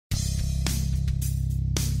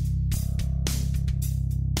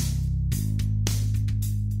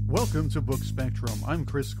Welcome to Book Spectrum. I'm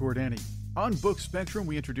Chris Gordani. On Book Spectrum,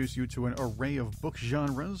 we introduce you to an array of book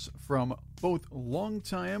genres from both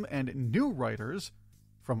long-time and new writers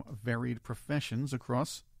from varied professions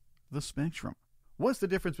across the spectrum. What's the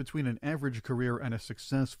difference between an average career and a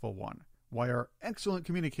successful one? Why are excellent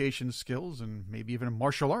communication skills and maybe even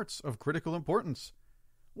martial arts of critical importance?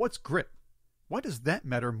 What's grit? Why does that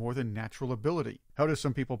matter more than natural ability? How do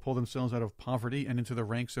some people pull themselves out of poverty and into the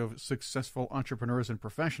ranks of successful entrepreneurs and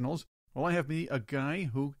professionals? Well, I have me a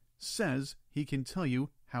guy who says he can tell you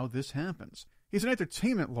how this happens. He's an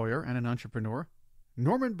entertainment lawyer and an entrepreneur,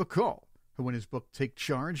 Norman Bacal, who in his book Take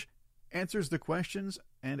Charge answers the questions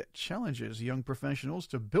and challenges young professionals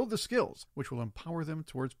to build the skills which will empower them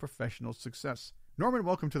towards professional success. Norman,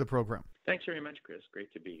 welcome to the program. Thanks very much, Chris.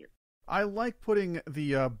 Great to be here. I like putting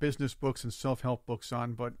the business books and self-help books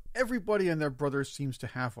on, but everybody and their brother seems to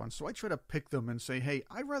have one. So I try to pick them and say, hey,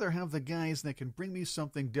 I'd rather have the guys that can bring me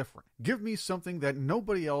something different. Give me something that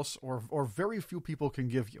nobody else or very few people can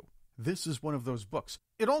give you. This is one of those books.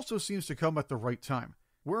 It also seems to come at the right time.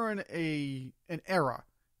 We're in an era,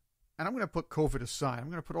 and I'm going to put COVID aside. I'm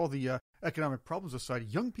going to put all the economic problems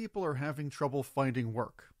aside. Young people are having trouble finding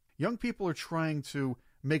work. Young people are trying to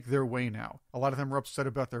make their way now. A lot of them are upset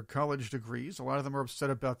about their college degrees. A lot of them are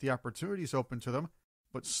upset about the opportunities open to them.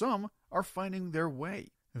 But some are finding their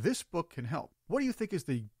way. This book can help. What do you think is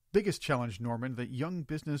the biggest challenge, Norman, that young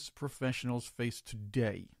business professionals face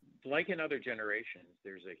today? Like in other generations,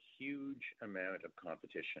 there's a huge amount of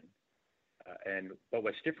competition. But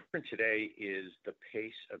what's different today is the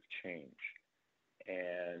pace of change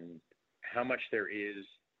and how much there is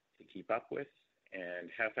to keep up with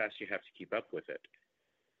and how fast you have to keep up with it.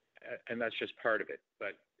 And that's just part of it.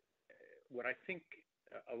 But what I think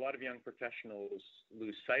a lot of young professionals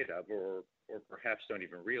lose sight of or perhaps don't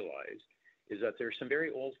even realize is that there's some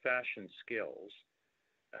very old-fashioned skills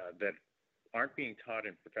that aren't being taught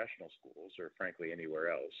in professional schools or frankly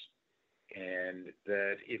anywhere else. And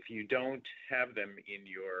that if you don't have them in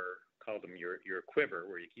your quiver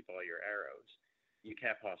where you keep all your arrows, you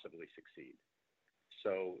can't possibly succeed.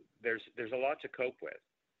 So there's a lot to cope with,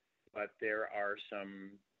 but there are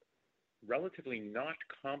some relatively not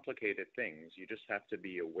complicated things you just have to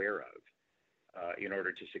be aware of in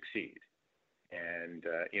order to succeed and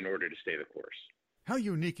in order to stay the course. How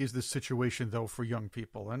unique is this situation, though, for young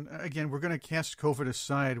people? And again, we're going to cast COVID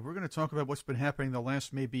aside. We're going to talk about what's been happening the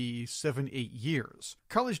last maybe 7-8 years.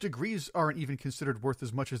 College degrees aren't even considered worth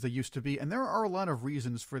as much as they used to be, and there are a lot of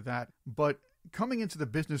reasons for that. But coming into the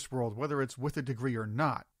business world, whether it's with a degree or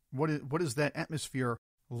not, what is that atmosphere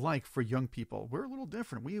like for young people? We're a little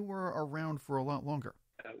different. We were around for a lot longer.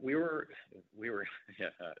 We were. Yeah,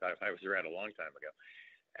 I was around a long time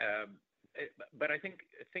ago. But I think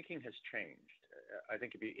thinking has changed. I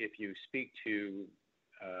think if you speak to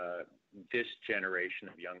this generation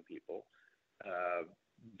of young people,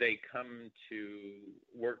 they come to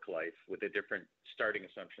work life with a different starting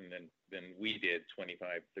assumption than we did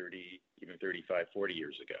 25, 30, even 35, 40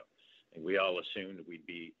 years ago. And we all assumed we'd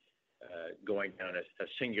be going down a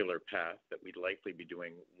singular path, that we'd likely be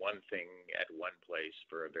doing one thing at one place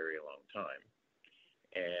for a very long time.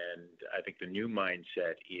 And I think the new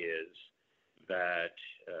mindset is that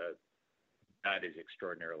that is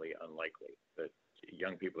extraordinarily unlikely, that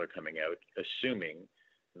young people are coming out assuming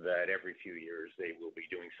that every few years they will be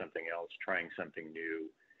doing something else, trying something new,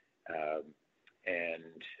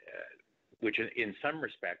 and which in some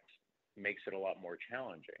respects makes it a lot more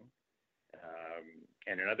challenging.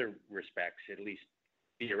 And in other respects, at least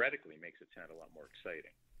theoretically, makes it sound a lot more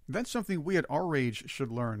exciting. That's something we at our age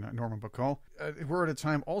should learn, Norman Bacal. We're at a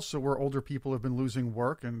time also where older people have been losing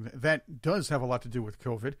work, and that does have a lot to do with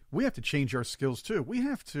COVID. We have to change our skills, too. We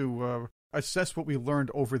have to assess what we learned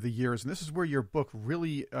over the years, and this is where your book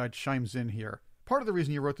really chimes in here. Part of the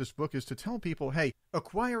reason you wrote this book is to tell people, hey,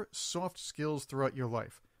 acquire soft skills throughout your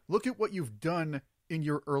life. Look at what you've done in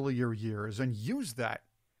your earlier years and use that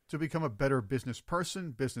to become a better business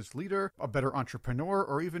person, business leader, a better entrepreneur,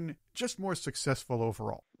 or even just more successful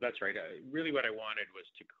overall. That's right. Really what I wanted was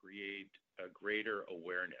to create a greater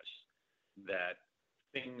awareness that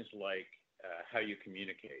things like how you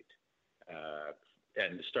communicate,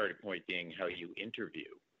 and the starting point being how you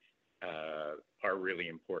interview, are really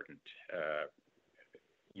important.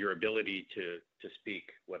 Your ability to speak,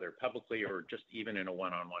 whether publicly or just even in a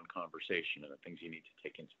one-on-one conversation, and the things you need to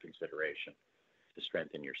take into consideration to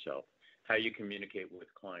strengthen yourself. How you communicate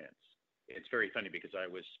with clients. It's very funny because I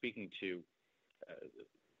was speaking to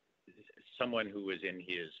someone who was in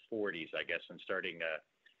his 40s, I guess, and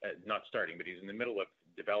but he's in the middle of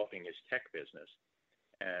developing his tech business.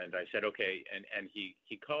 And I said, okay. And he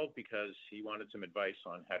called because he wanted some advice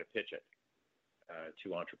on how to pitch it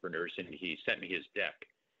to entrepreneurs. And he sent me his deck.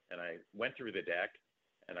 And I went through the deck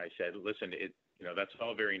and I said, listen, that's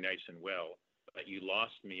all very nice and well, but you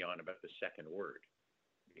lost me on about the second word,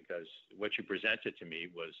 because what you presented to me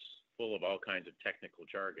was full of all kinds of technical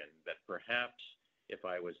jargon that perhaps if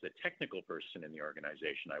I was the technical person in the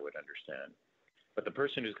organization, I would understand. But the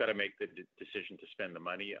person who's got to make the decision to spend the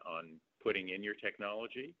money on putting in your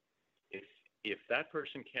technology, if that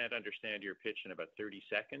person can't understand your pitch in about 30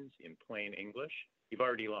 seconds in plain English, you've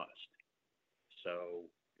already lost. So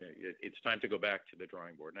it's time to go back to the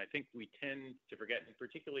drawing board. And I think we tend to forget, and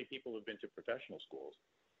particularly people who've been to professional schools,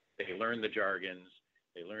 they learn the jargons,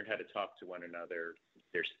 they learn how to talk to one another,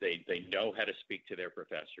 they know how to speak to their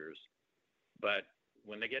professors, but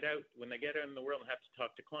when they get out in the world and have to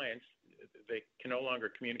talk to clients, they can no longer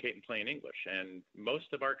communicate in plain English. And most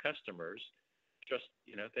of our customers just,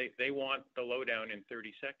 they want the lowdown in 30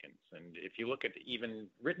 seconds. And if you look at even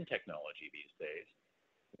written technology these days,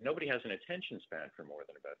 nobody has an attention span for more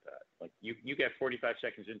than about that. Like you get 45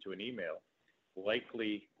 seconds into an email,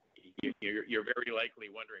 likely you're very likely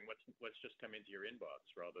wondering what's just come into your inbox,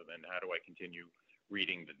 rather than how do I continue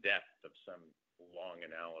reading the depth of some long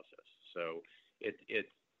analysis. So it's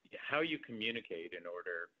how you communicate in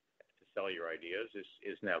order to sell your ideas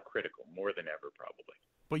is now critical, more than ever, probably.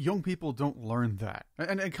 But young people don't learn that.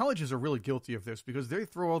 And colleges are really guilty of this, because they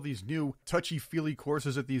throw all these new touchy-feely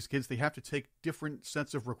courses at these kids. They have to take different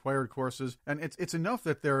sets of required courses. And it's enough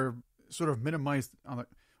that they're sort of minimized on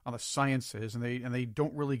the sciences, and they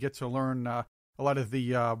don't really get to learn a lot of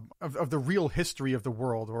the of the real history of the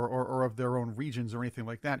world or of their own regions or anything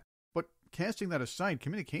like that. But casting that aside,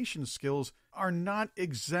 communication skills are not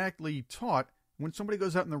exactly taught. When somebody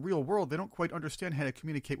goes out in the real world, they don't quite understand how to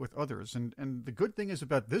communicate with others. And the good thing is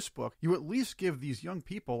about this book, you at least give these young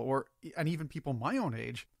people, and even people my own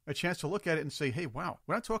age, a chance to look at it and say, hey, wow,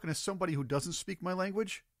 when I'm talking to somebody who doesn't speak my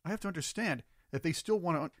language, I have to understand that they still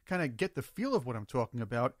want to kind of get the feel of what I'm talking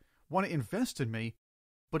about, want to invest in me.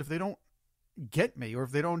 But if they don't get me, or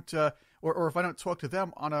if they don't, or if I don't talk to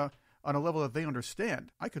them on a level that they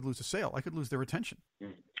understand, I could lose a sale. I could lose their attention.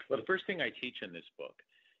 Well, the first thing I teach in this book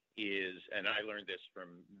is, and I learned this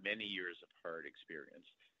from many years of hard experience,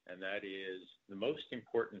 and that is the most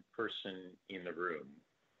important person in the room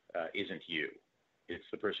isn't you. It's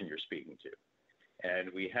the person you're speaking to.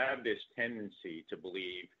 And we have this tendency to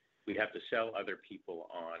believe we have to sell other people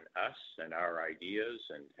on us and our ideas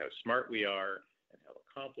and how smart we are and how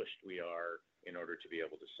accomplished we are in order to be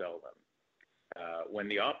able to sell them.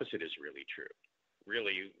 When the opposite is really true.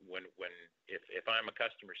 Really, if I'm a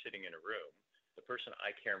customer sitting in a room, the person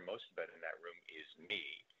I care most about in that room is me.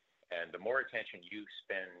 And the more attention you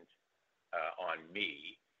spend on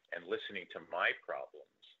me and listening to my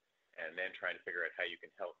problems, and then trying to figure out how you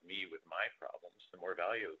can help me with my problems, the more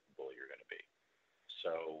valuable you're going to be.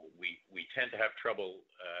 So we tend to have trouble.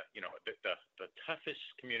 The toughest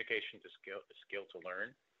communication skill to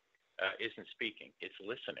learn isn't speaking; it's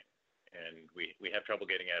listening, and we have trouble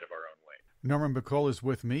getting out of our own way. Norman Bacal is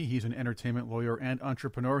with me. He's an entertainment lawyer and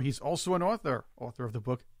entrepreneur. He's also an author of the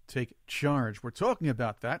book Take Charge. We're talking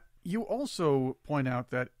about that. You also point out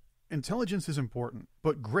that intelligence is important,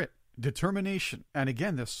 but grit, determination, and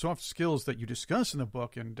again, the soft skills that you discuss in the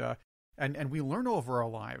book and we learn over our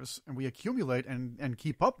lives and we accumulate and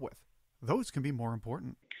keep up with, those can be more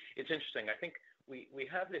important. It's interesting. I think we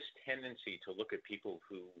have this tendency to look at people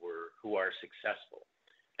who are successful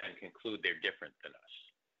and conclude they're different than us.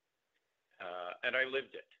 And I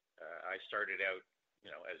lived it. I started out,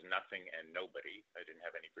 as nothing and nobody. I didn't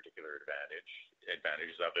have any particular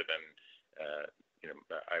advantages other than,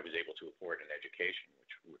 I was able to afford an education,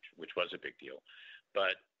 which was a big deal.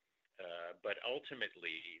 But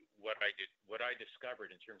ultimately, what I discovered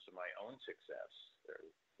in terms of my own success, so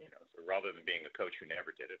rather than being a coach who never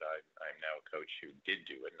did it, I'm now a coach who did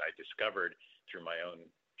do it, and I discovered through my own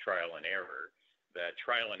trial and error that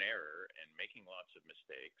trial and error and making lots of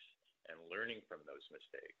mistakes and learning from those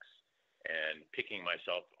mistakes and picking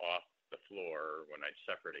myself off the floor when I'd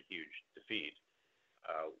suffered a huge defeat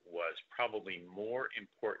was probably more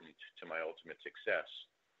important to my ultimate success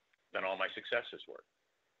than all my successes were.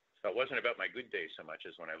 So it wasn't about my good days so much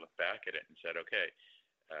as when I look back at it and said, okay,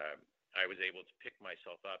 I was able to pick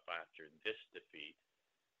myself up after this defeat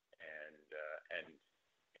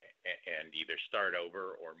and either start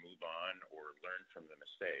over or move on or learn from the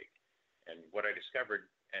mistake. And what I discovered,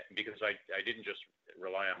 because I didn't just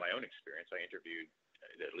rely on my own experience, I interviewed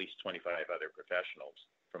at least 25 other professionals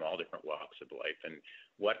from all different walks of life. And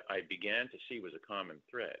what I began to see was a common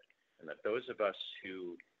thread, and that those of us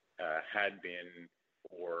who had been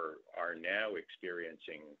or are now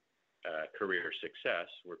experiencing career success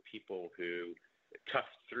were people who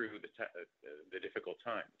toughed through the difficult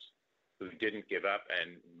times, who didn't give up,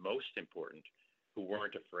 and most important, who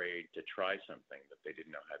weren't afraid to try something that they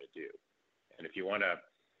didn't know how to do. And if you want to,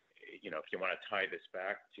 tie this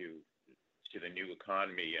back to the new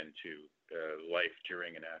economy and to life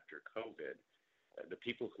during and after COVID, the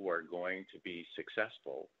people who are going to be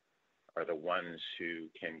successful are the ones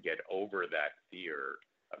who can get over that fear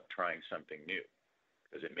of trying something new,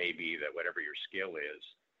 because it may be that whatever your skill is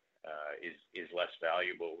less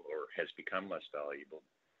valuable or has become less valuable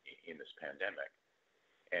in this pandemic.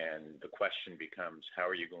 And the question becomes, how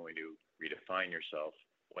are you going to redefine yourself?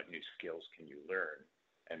 What new skills can you learn?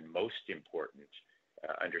 And most important,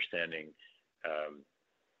 understanding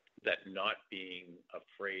that not being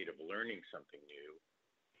afraid of learning something new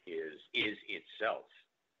is itself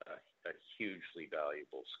a hugely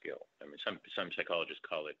valuable skill. I mean, some psychologists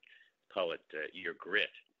call it your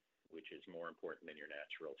grit, which is more important than your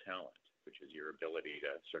natural talent, which is your ability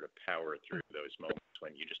to sort of power through those moments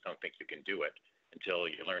when you just don't think you can do it until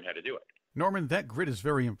you learn how to do it. Norman, that grit is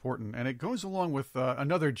very important, and it goes along with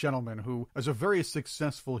another gentleman who is a very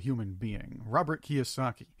successful human being, Robert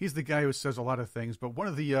Kiyosaki. He's the guy who says a lot of things, but one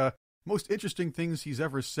of the most interesting things he's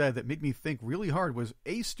ever said that made me think really hard was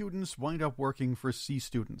A students wind up working for C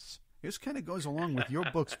students. This kind of goes along with your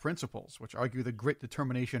book's principles, which argue that grit,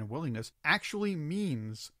 determination, and willingness actually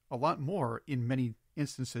means a lot more in many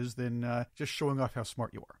instances than just showing off how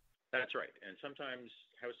smart you are. That's right. And sometimes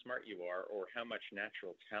how smart you are or how much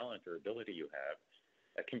natural talent or ability you have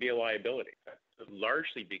can be a liability,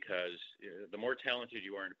 largely because the more talented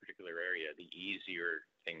you are in a particular area, the easier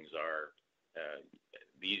things are,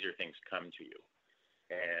 the easier things come to you.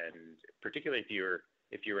 And particularly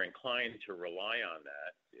if you're inclined to rely on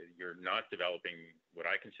that, you're not developing what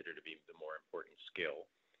I consider to be the more important skill,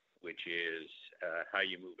 which is how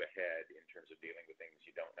you move ahead in terms of dealing with things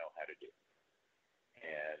you don't know how to do.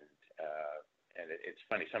 And it's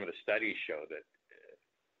funny, some of the studies show that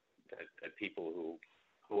people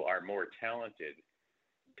who are more talented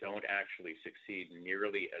don't actually succeed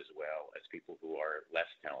nearly as well as people who are less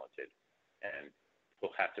talented and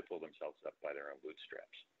will have to pull themselves up by their own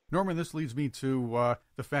bootstraps. Norman, this leads me to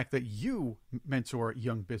the fact that you mentor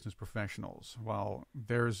young business professionals. While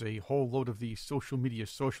there's a whole load of the social media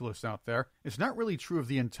socialists out there, it's not really true of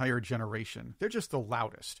the entire generation. They're just the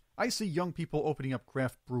loudest. I see young people opening up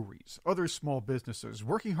craft breweries, other small businesses,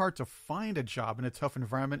 working hard to find a job in a tough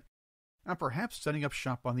environment, and perhaps setting up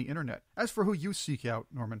shop on the internet. As for who you seek out,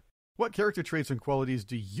 Norman, what character traits and qualities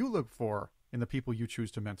do you look for in the people you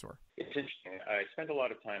choose to mentor? It's interesting. I spend a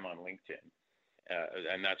lot of time on LinkedIn.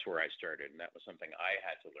 And that's where I started, and that was something I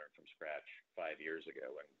had to learn from scratch 5 years ago.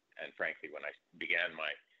 And frankly, when I began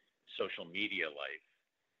my social media life,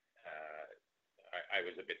 I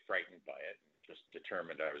was a bit frightened by it, just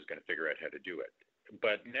determined I was going to figure out how to do it.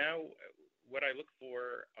 But now what I look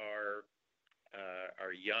for are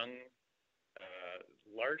young,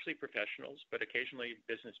 largely professionals, but occasionally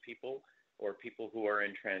business people or people who are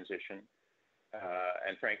in transition,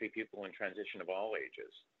 and frankly, people in transition of all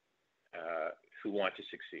ages. Who want to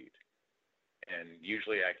succeed. And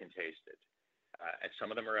usually I can taste it. And some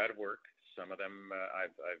of them are out of work. Some of them,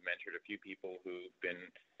 I've mentored a few people who've been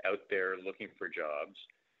out there looking for jobs.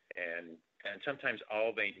 And sometimes all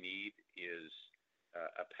they need is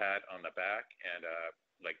a pat on the back and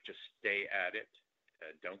just stay at it.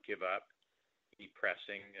 Don't give up. Keep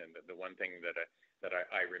pressing. And the one thing that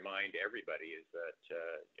I remind everybody is that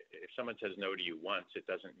if someone says no to you once, it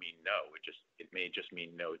doesn't mean no. It may just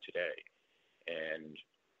mean no today. And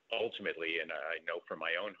ultimately, and I know from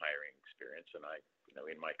my own hiring experience, and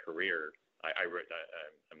in my career,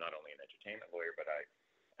 I'm not only an entertainment lawyer, but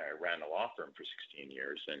I ran a law firm for 16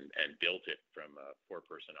 years and built it from a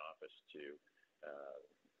 4-person office to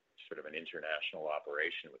sort of an international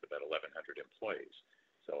operation with about 1,100 employees.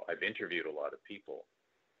 So I've interviewed a lot of people,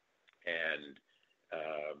 and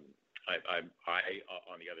I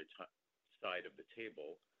on the other side of the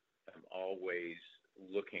table, I'm always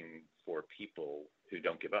looking for people who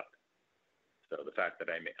don't give up. So the fact that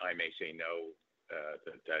I may say no,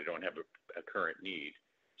 that I don't have a current need,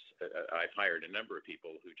 I've hired a number of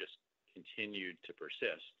people who just continued to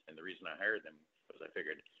persist. And the reason I hired them was I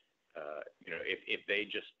figured,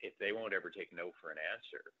 if they won't ever take no for an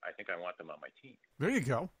answer, I think I want them on my team. There you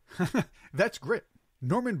go. That's grit.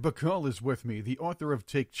 Norman Bacal is with me, the author of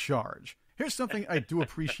Take Charge. Here's something I do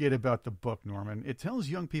appreciate about the book, Norman. It tells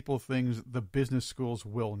young people things the business schools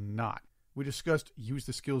will not. We discussed use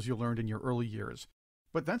the skills you learned in your early years.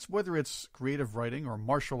 But that's whether it's creative writing or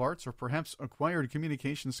martial arts or perhaps acquired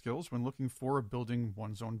communication skills when looking for or building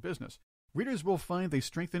one's own business. Readers will find they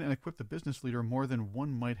strengthen and equip the business leader more than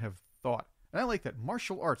one might have thought. And I like that.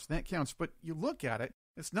 Martial arts, that counts. But you look at it,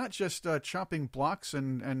 it's not just chopping blocks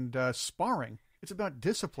and sparring. It's about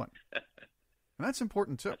discipline. And that's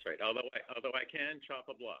important, too. That's right. Although I can chop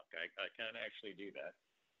a block. I can actually do that.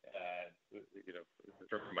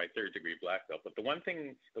 From my third degree black belt. But the one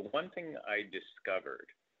thing I discovered,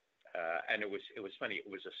 and it was funny. It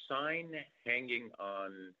was a sign hanging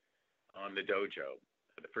on the dojo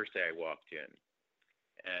the first day I walked in,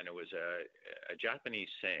 and it was a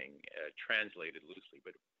Japanese saying, translated loosely,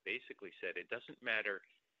 but basically said, it doesn't matter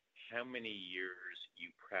how many years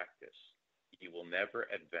you practice, you will never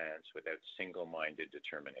advance without single-minded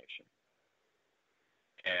determination.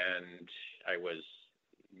 And I was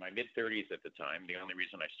in my mid-30s at the time. The only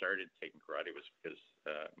reason I started taking karate was because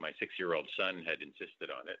my 6-year-old son had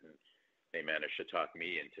insisted on it, and they managed to talk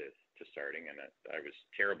me into starting. And I was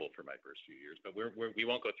terrible for my first few years, but we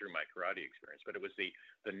won't go through my karate experience. But it was the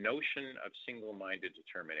notion of single-minded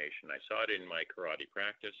determination. I saw it in my karate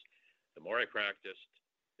practice. The more I practiced,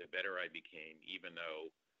 the better I became, even though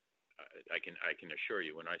I can assure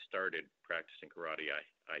you, when I started practicing karate,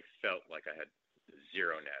 I felt like I had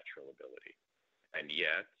zero natural ability. And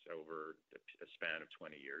yet, over a span of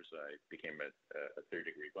 20 years, I became a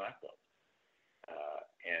third-degree black belt.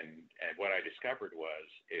 And what I discovered was,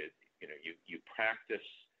 you practice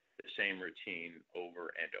the same routine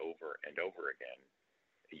over and over and over again.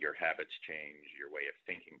 Your habits change, your way of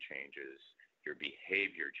thinking changes, your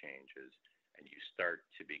behavior changes, and you start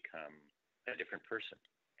to become a different person.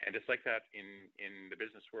 And it's like that in the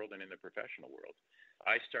business world and in the professional world.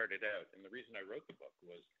 I started out, and the reason I wrote the book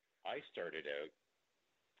was I started out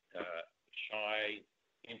shy,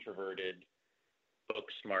 introverted,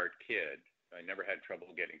 book-smart kid. I never had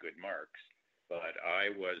trouble getting good marks, but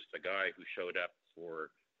I was the guy who showed up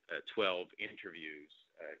for 12 interviews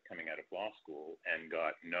coming out of law school and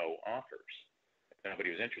got no offers.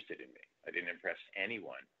 Nobody was interested in me. I didn't impress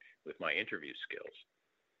anyone with my interview skills.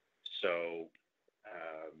 So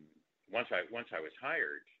once I was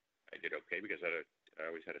hired, I did okay because I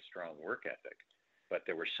always had a strong work ethic. But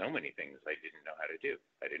there were so many things I didn't know how to do.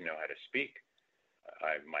 I didn't know how to speak.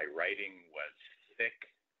 My writing was thick,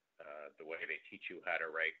 the way they teach you how to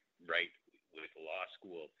write with law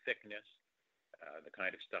school thickness, the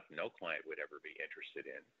kind of stuff no client would ever be interested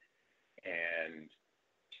in. And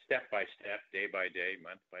step by step, day by day,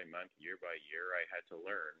 month by month, year by year, I had to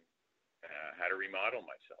learn how to remodel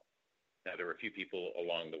myself. Now, there were a few people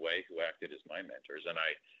along the way who acted as my mentors, and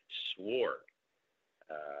I swore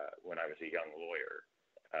when I was a young lawyer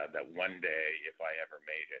that one day, if I ever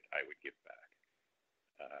made it, I would give back.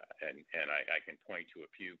 And I can point to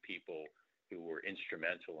a few people who were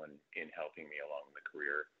instrumental in helping me along the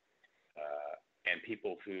career, and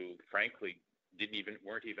people who, frankly,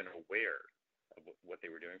 weren't even aware of what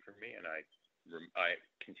they were doing for me. And I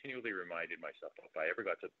continually reminded myself, if I ever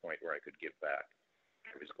got to the point where I could give back,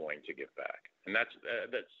 I was going to give back. And that's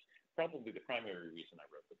probably the primary reason I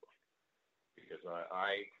wrote the book. Because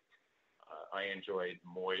I enjoyed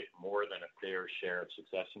more than a fair share of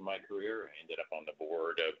success in my career. I ended up on the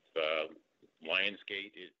board of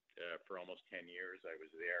Lionsgate for almost 10 years. I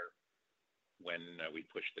was there when we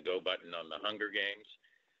pushed the go button on the Hunger Games.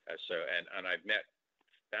 And I've met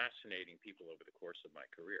fascinating people over the course of my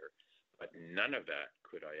career, but none of that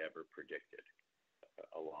could I ever predicted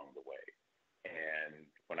along the way. And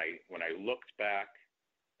when I looked back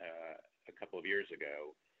a couple of years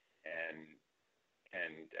ago, and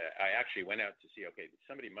I actually went out to see, okay,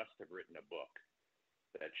 somebody must have written a book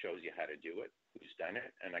that shows you how to do it, who's done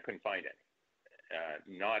it, and I couldn't find any.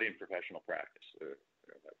 Not in professional practice.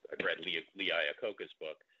 I've read Lee Iacocca's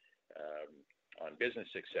book on business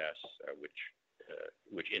success,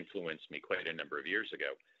 which influenced me quite a number of years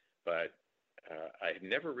ago, but I had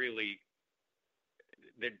never really.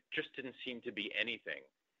 There just didn't seem to be anything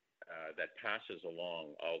that passes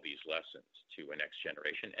along all these lessons to a next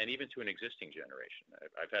generation and even to an existing generation.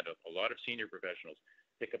 I've had a lot of senior professionals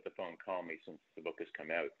pick up the phone, call me since the book has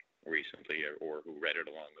come out recently, or who read it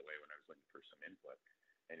along the way when I was looking for some input,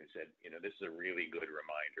 and who said, this is a really good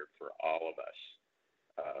reminder for all of us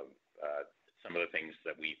of some of the things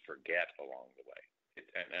that we forget along the way.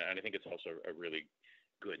 And I think it's also a really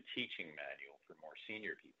good teaching manual for more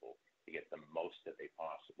senior people to get the most that they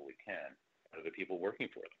possibly can out of the people working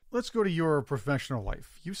for them. Let's go to your professional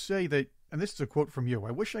life. You say that, and this is a quote from you,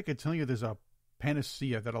 I wish I could tell you there's a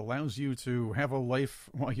panacea that allows you to have a life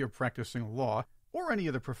while you're practicing law or any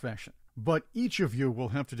other profession. But each of you will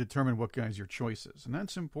have to determine what guides your choices. And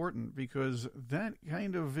that's important because that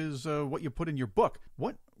kind of is what you put in your book.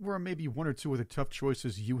 What were maybe one or two of the tough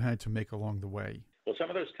choices you had to make along the way? Well, some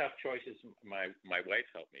of those tough choices my wife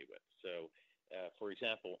helped me with. So, for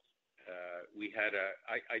example,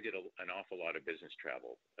 I did an awful lot of business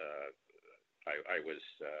travel. I was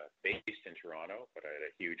based in Toronto, but I had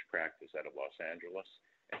a huge practice out of Los Angeles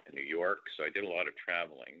and New York. So I did a lot of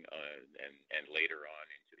traveling and later on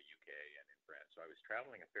into the UK and in France. So I was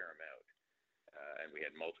traveling a fair amount. And we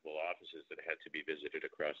had multiple offices that had to be visited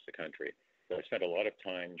across the country. So I spent a lot of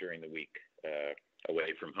time during the week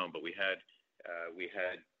away from home. But we had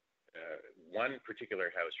one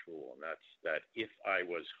particular house rule, and that's that if I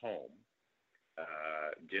was home,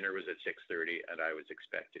 dinner was at 6:30, and I was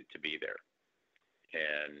expected to be there.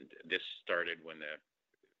 And this started when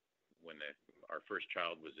our first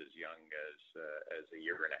child was as young as a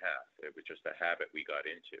year and a half. It was just a habit we got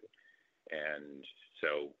into, and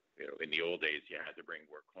so in the old days, you had to bring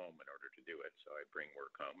work home in order to do it. So I'd bring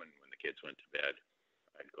work home, and when the kids went to bed,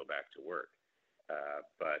 I'd go back to work.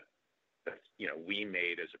 But we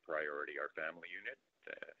made as a priority our family unit.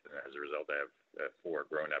 As a result, I have 4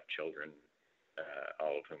 grown-up children,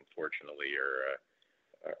 all of whom fortunately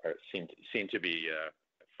seem to be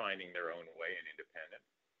finding their own way and independent.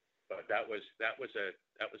 But that was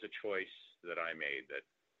a choice that I made,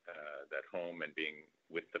 that home and being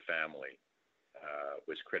with the family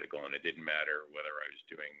was critical, and it didn't matter whether I was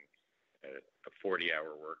doing a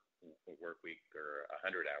 40-hour work week or a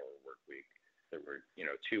 100-hour work week. There were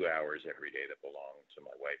 2 hours every day that belonged to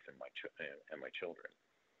my wife and my children.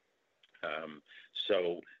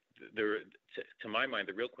 So to my mind,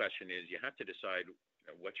 the real question is you have to decide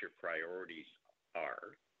what your priorities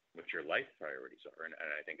are, what your life priorities are, and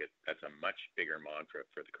I think that's a much bigger mantra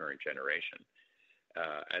for the current generation,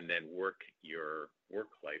 and then work your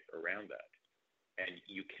work life around that. And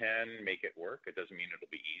you can make it work. It doesn't mean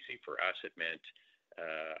it'll be easy. For us, it meant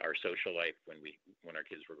our social life when our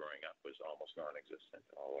kids were growing up was almost non-existent.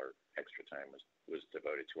 All our extra time was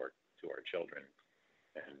devoted to our children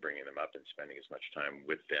and bringing them up and spending as much time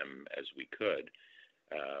with them as we could.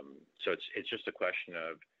 So it's just a question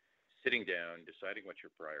of sitting down, deciding what your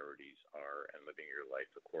priorities are, and living your life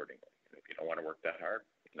accordingly. And if you don't want to work that hard,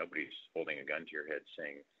 nobody's holding a gun to your head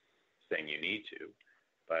saying you need to.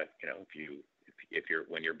 But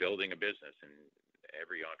when you're building a business, and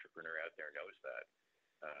every entrepreneur out there knows that,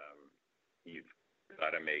 you've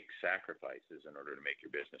got to make sacrifices in order to make your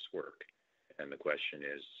business work. And the question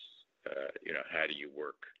is, how do you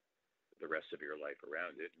work the rest of your life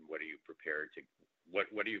around it, and what are you prepared to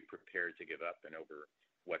give up, and over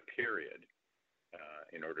what period,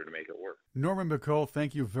 in order to make it work? Norman Bacal,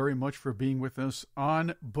 thank you very much for being with us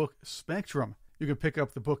on Book Spectrum. You can pick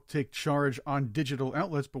up the book Take Charge on digital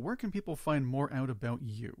outlets, but where can people find more out about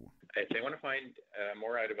you? If they want to find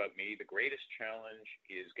more out about me, the greatest challenge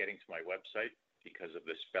is getting to my website because of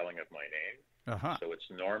the spelling of my name. Uh-huh. So it's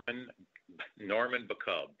Norman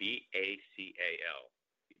Bacal, B-A-C-A-L.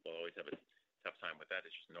 People always have a tough time with that.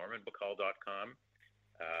 It's just normanbacal.com,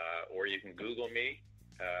 or you can Google me.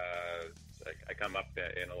 I come up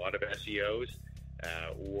in a lot of SEOs,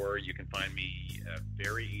 or you can find me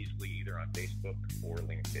very easily either on Facebook or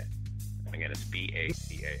LinkedIn. Again, it's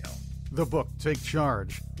B-A-C-A-L. The book, Take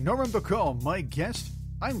Charge. Norman Bacal, my guest.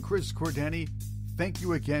 I'm Chris Cordani. Thank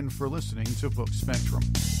you again for listening to Book Spectrum.